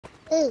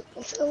Ooh,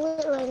 it's a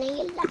little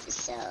nigga that's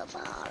so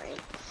boring.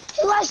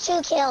 Who has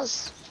 2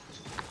 kills?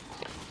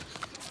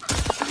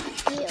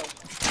 You.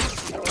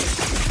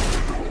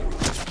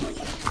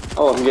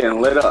 Oh, I'm getting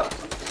lit up.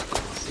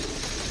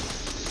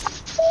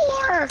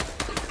 4!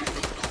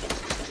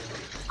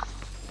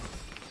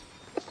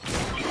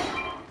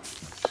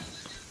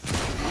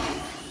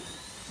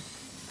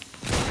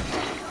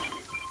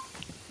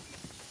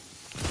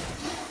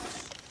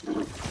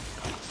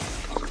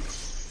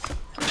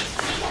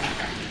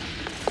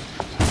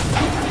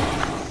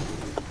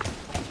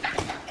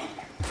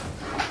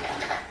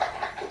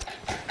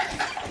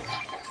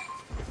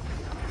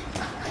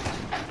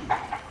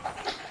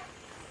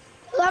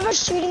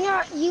 Whoever's shooting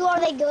at you, are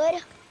they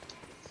good?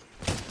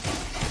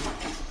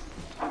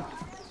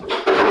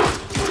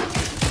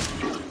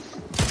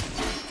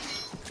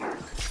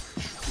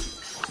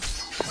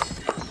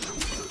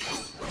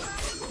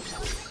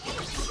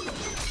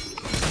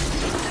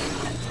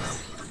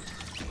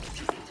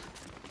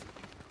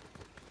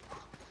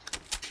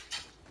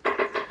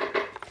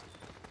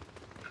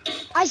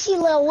 I see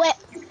Lil Whip.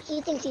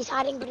 He thinks he's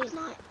hiding, but he's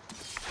not.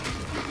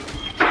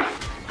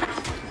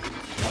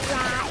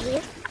 Right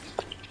here.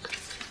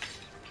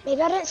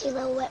 Maybe I didn't see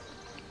Lil Whip.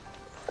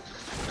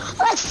 Oh,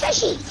 that's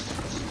fishy!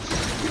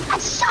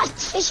 That's such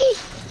fishy!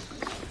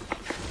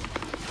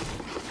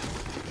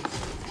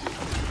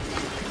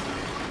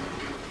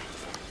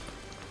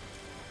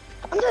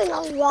 I'm doing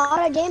a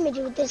lot of damage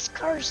with this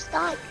cursed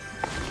gun.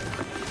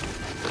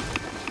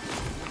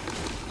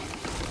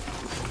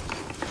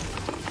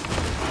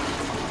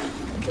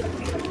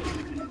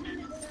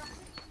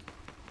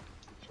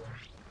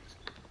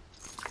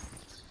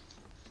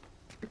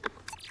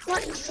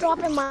 Not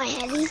dropping my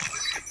heavy.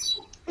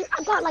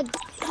 I got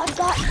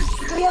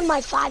 3 of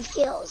my 5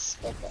 kills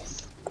with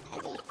this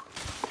heavy.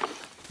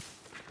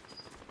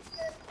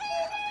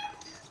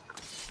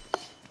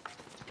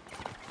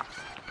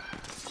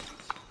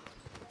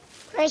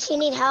 Chris, you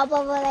need help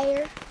over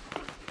there?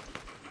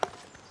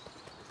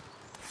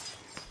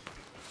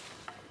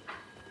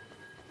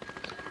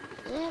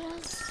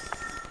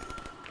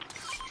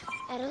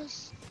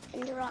 Meadows,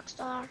 into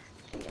Rockstar,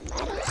 into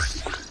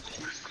Meadows.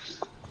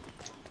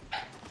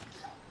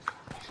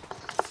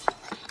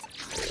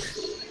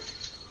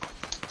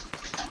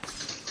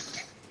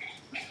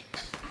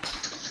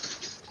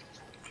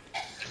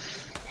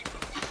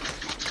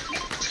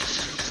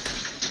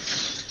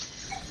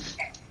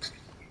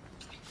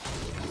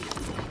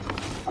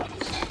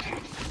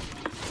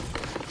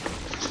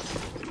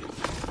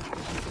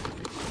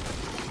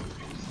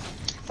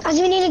 Guys,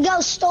 we need to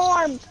go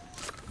storm.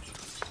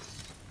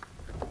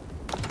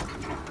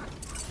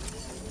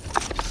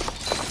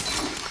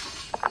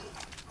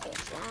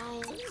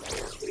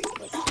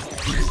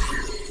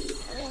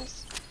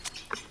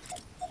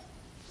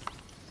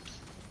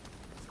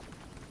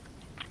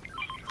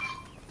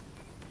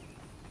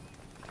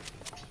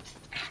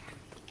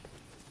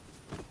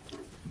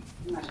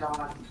 Oh my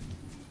god.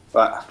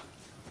 What?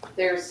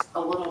 There's a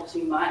little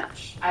too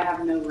much. I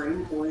have no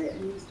room for it,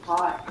 and it's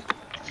hot.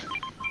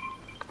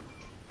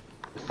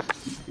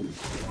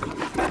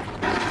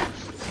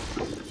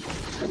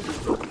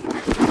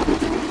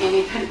 And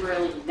it could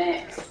really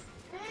mix.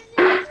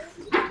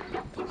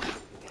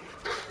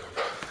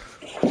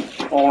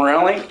 Oh,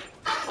 really?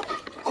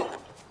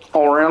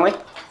 Oh, really?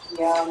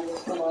 Yeah, I'm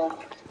just gonna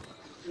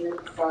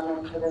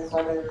run into this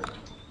other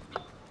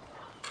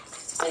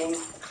thing.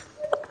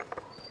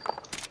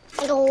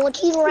 I don't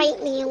want you right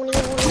now.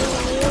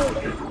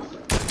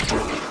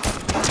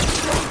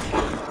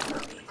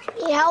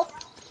 Need help?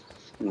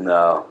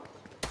 No.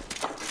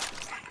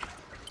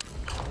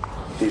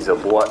 He's a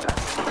what?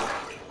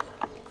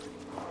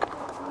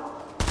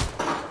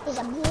 He's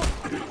a boot.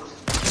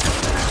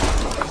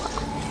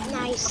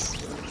 Nice.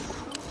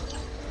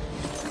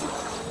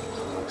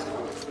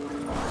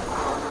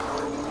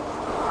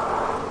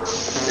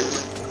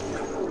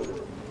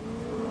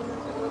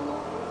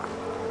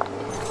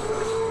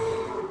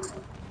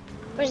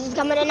 Person's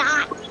coming in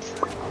hot.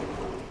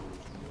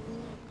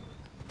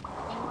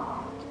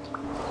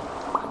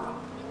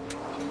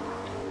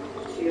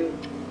 Shoot.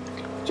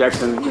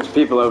 Jackson, there's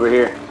people over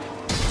here.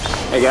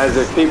 Hey guys,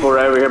 there's people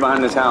right over here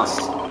behind this house.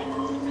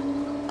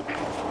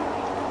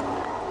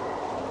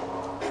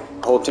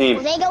 Whole Are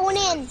team. they going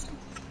in?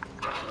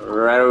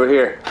 Right over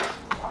here.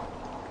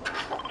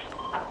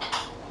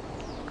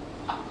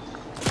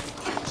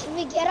 Should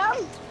we get them?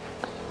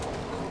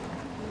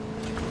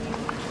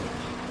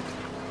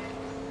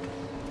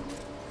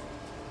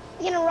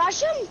 You gonna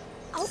rush him?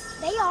 Oh,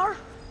 they are.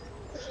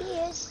 He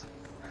is.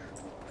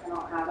 I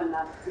don't have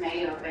enough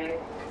tomato, babe.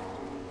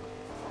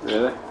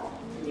 Really?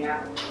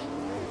 Yeah. You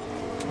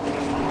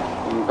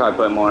can probably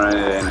put more in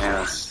it than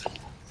Hannah's.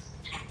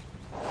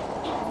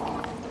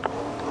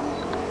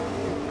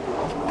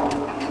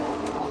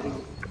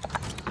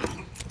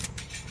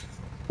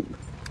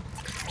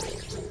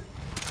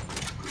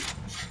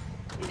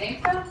 You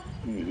think so?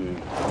 Mm-hmm.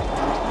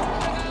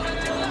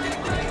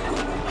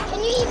 Can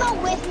you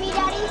emote with me,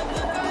 Daddy?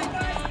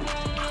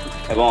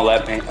 It won't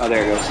let me. Oh,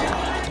 there it goes.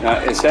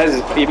 It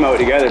says emote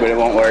together, but it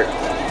won't work.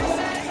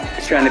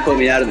 It's trying to put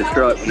me out of the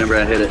truck whenever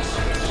I hit it.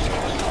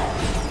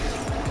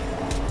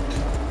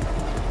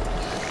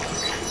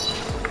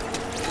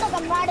 Look,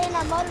 I'm riding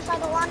a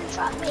motorcycle on a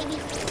truck, baby.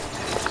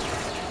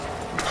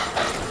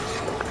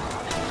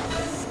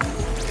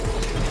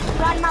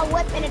 I'm riding my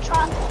whip in a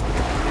truck.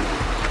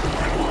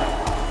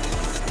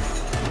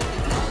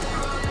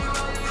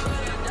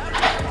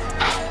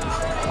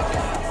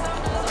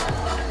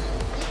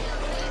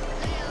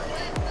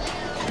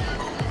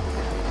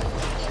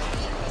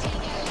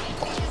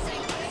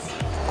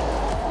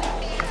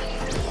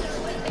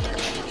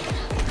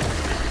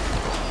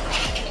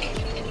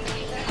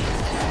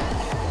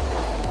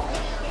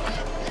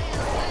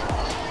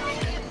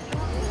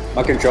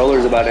 My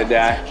controller's about to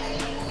die.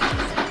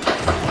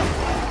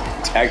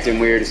 It's acting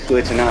weird, it's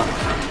glitching out.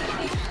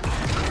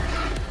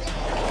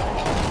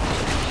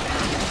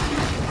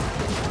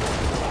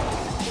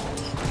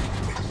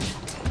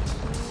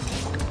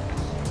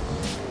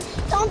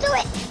 Don't do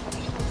it!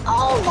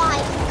 Oh my!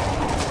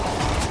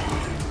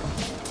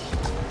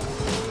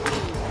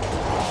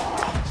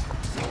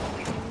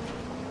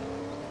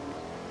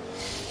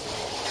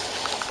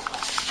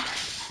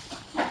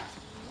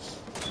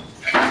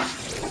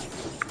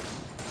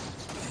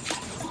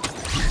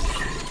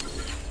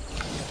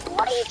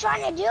 What are you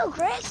trying to do,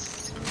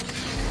 Chris?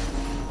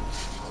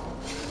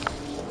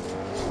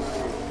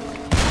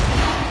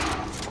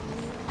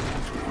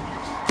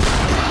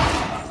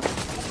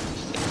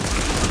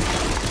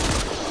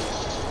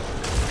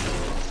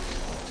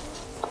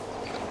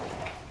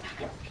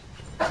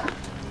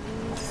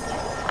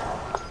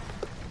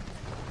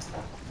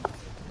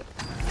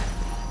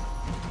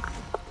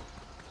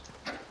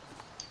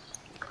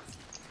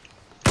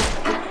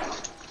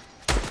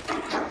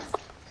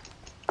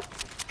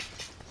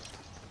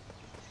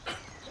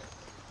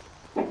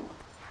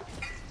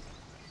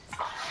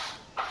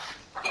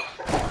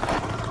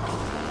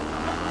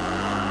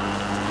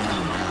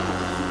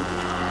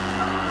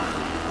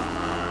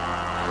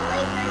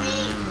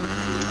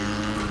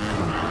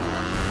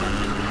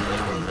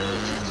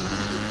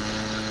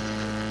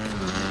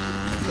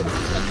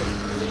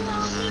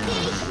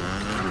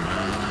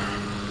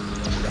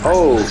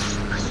 Oh!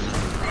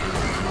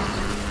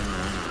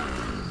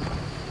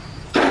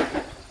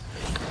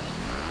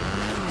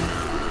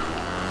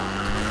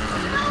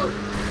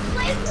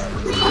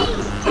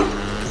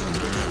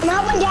 I'm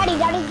helping Daddy.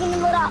 Daddy's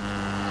getting lit up.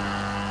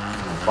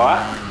 What?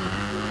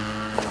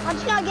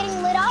 Aren't you not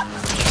getting lit up?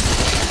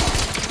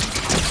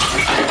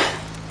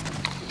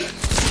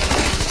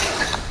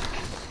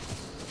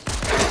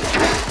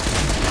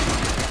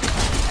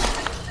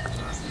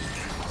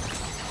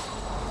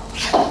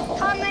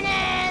 Coming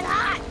in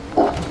hot.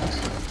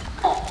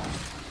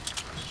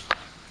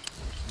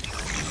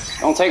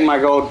 Don't take my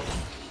gold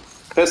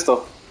pistol.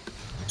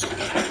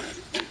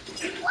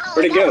 Whoa,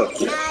 Where'd it that go?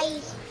 was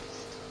nice.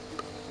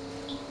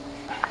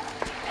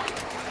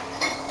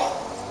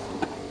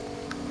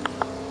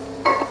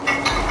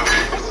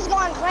 This is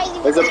going crazy.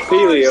 with There's a the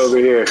Peely cars. over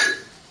here.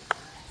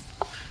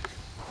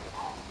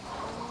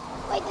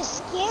 Wait, the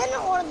skin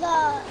or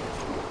the...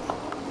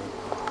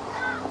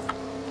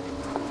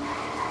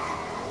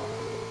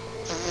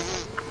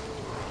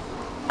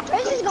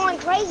 Chris is going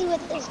crazy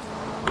with his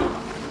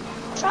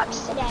trucks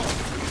today.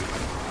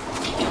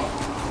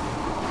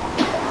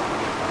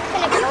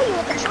 He's gonna kill you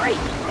with the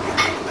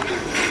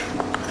tree.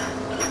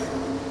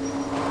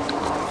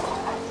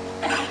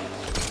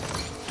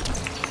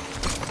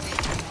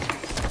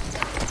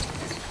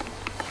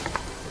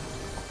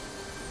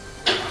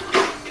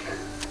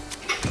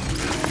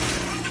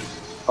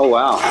 Oh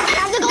wow. Can I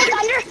have the gold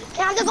thunder?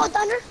 Can I have the gold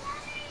thunder?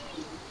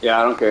 Yeah,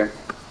 I don't care.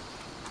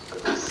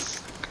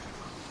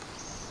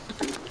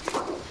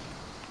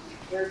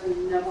 There's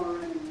no more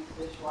room in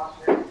the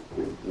dishwasher.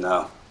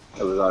 No,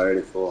 it was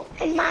already full.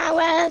 And my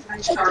web,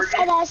 shake the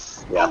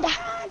feathers, Yeah. and the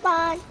hard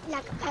one,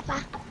 like a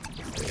pepper.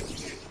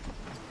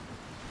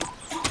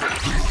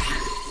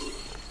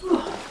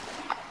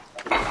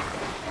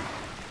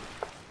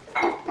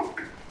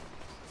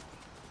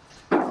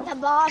 The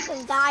boss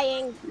is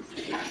dying.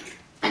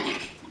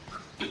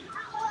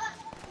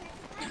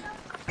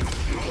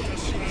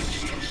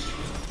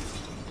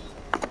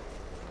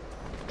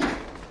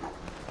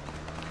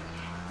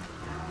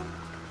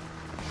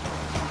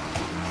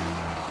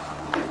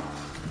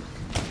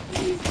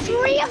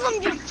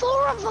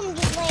 Four of them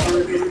just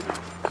landed.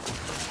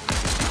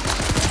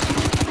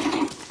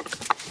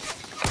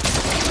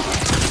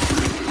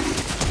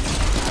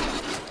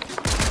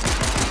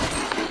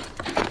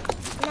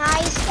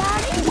 Nice,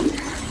 Daddy.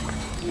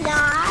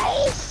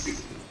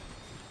 Nice.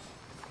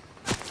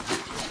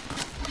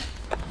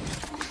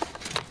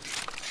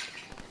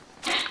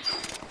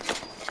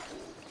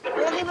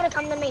 I want people to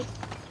come to me.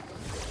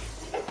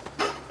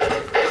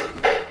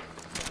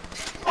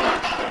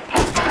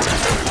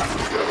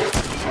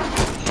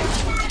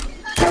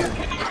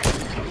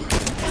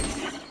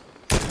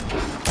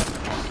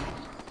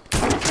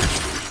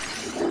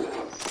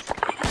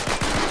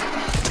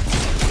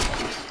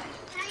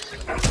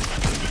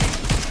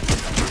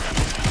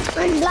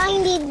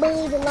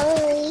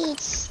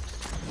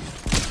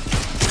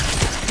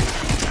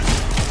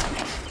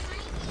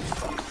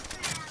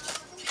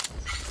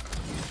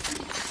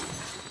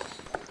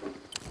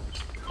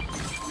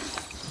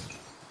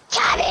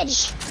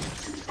 bridge.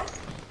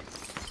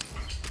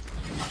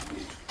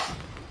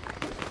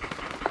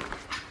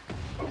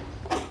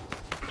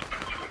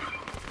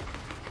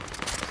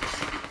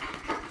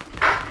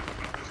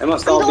 They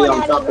must all be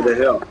on top of the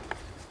hill.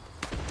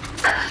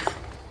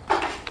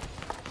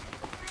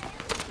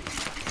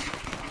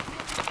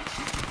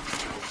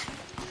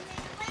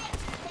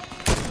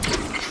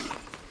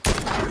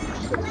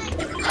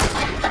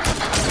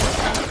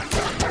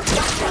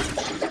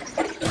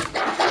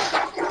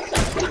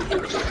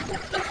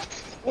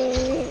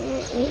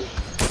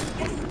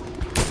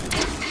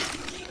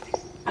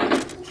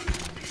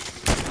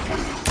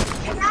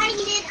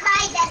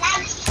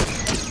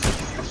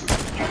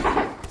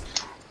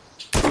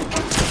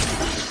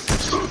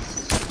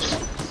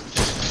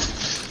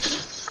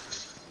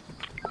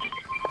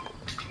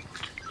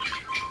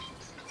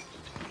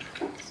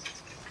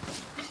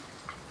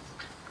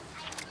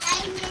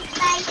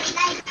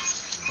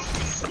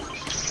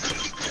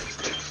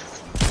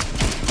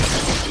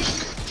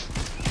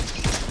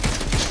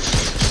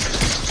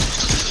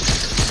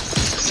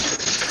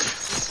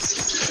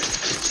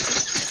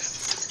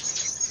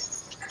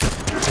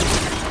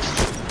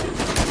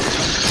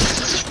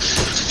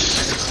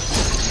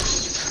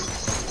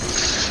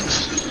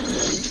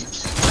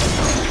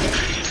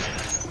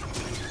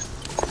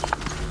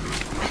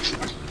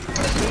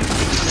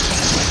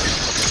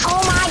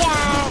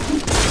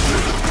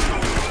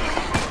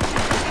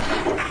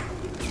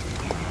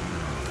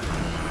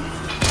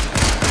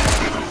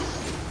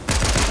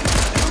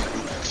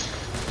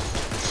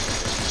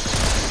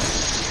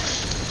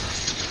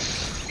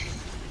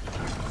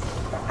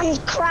 I'm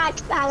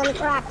cracked, pal, I'm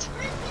cracked.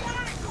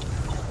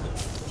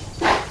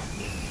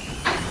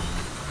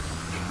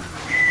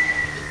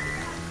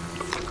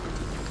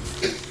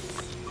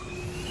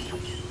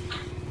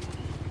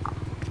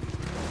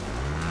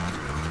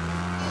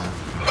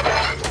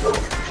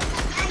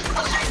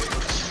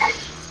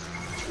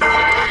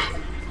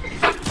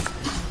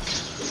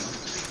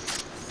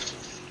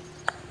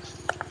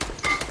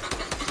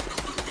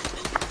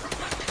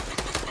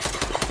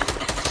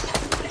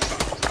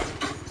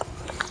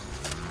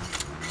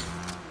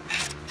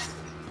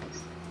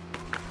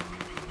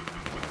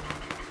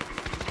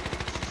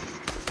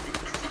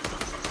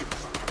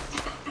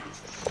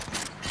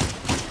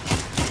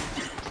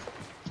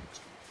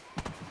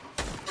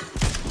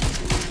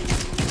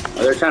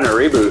 Oh, they're trying to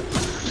reboot.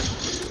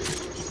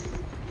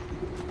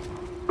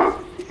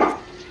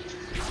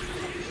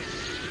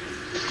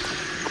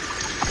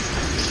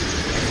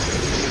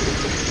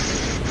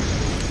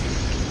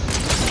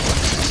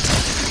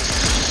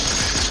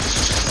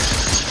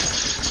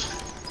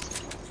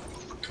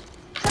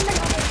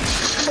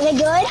 Are they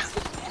good?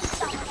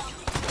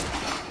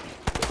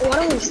 One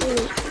of them see me.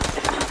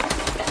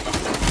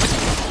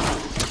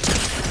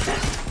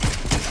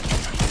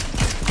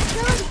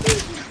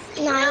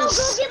 Nice. No,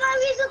 go get my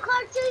Weasel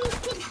card so you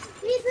can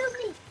reboot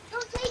me.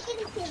 Don't take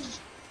anything.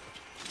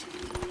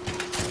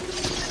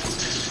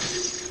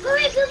 Go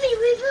reboot me.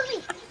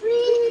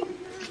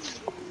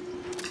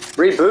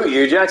 Reboot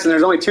you, Jackson?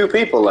 There's only 2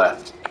 people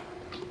left.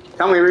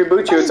 Tell me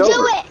reboot you, it's over.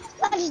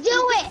 Let's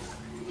do it.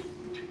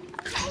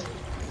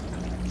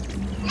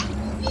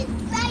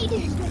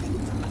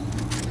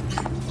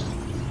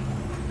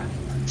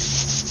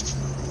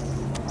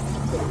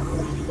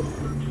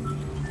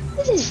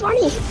 This is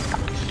funny.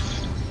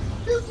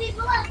 2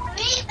 people are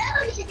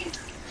rebooted.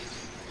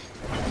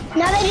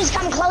 Now they just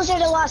come closer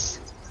to us.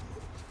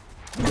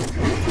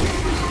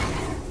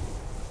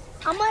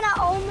 I'm gonna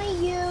only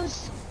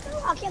use the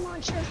rocket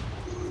launcher.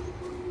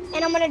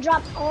 And I'm gonna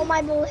drop all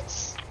my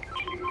bullets.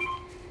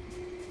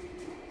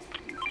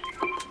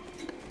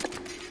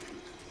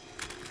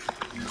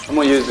 I'm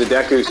gonna use the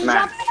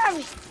DecaSMASH.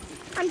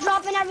 I'm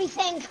dropping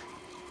everything.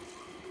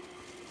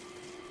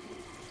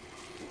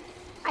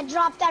 I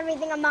dropped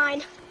everything of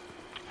mine.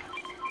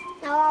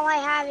 Now all I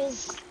have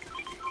is...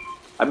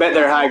 I bet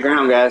they're high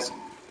ground, guys.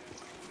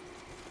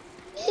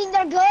 You think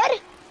they're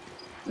good?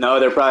 No,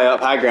 they're probably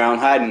up high ground,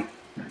 hiding.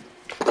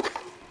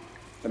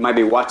 They might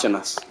be watching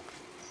us.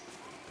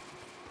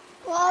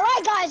 Well,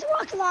 alright guys,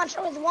 rocket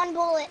launcher with 1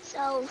 bullet,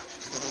 so...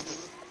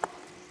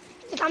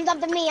 If it comes up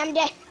to me, I'm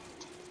dead.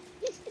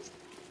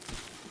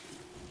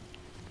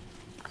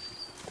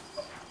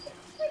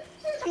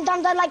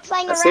 Sometimes I like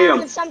playing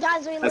around, and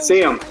sometimes we lose. I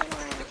see him.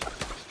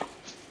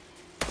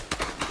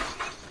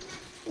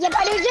 Yep,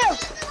 I do too.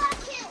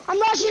 I'm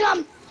rushing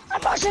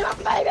them,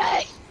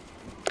 baby.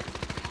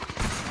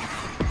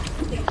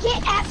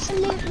 Get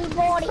absolutely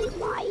bodied,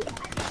 mate.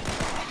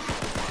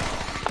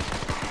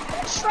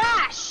 They're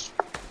trash.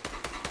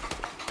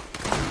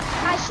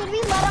 Guys, should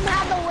we let them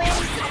have the win?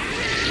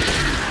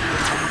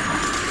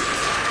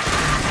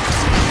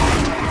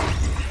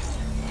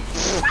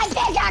 I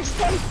pickaxed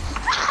him.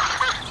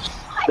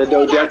 The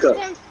Dodeca.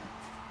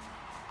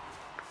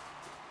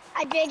 I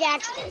big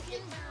axed him.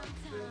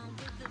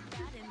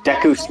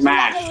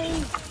 DecaSMASH.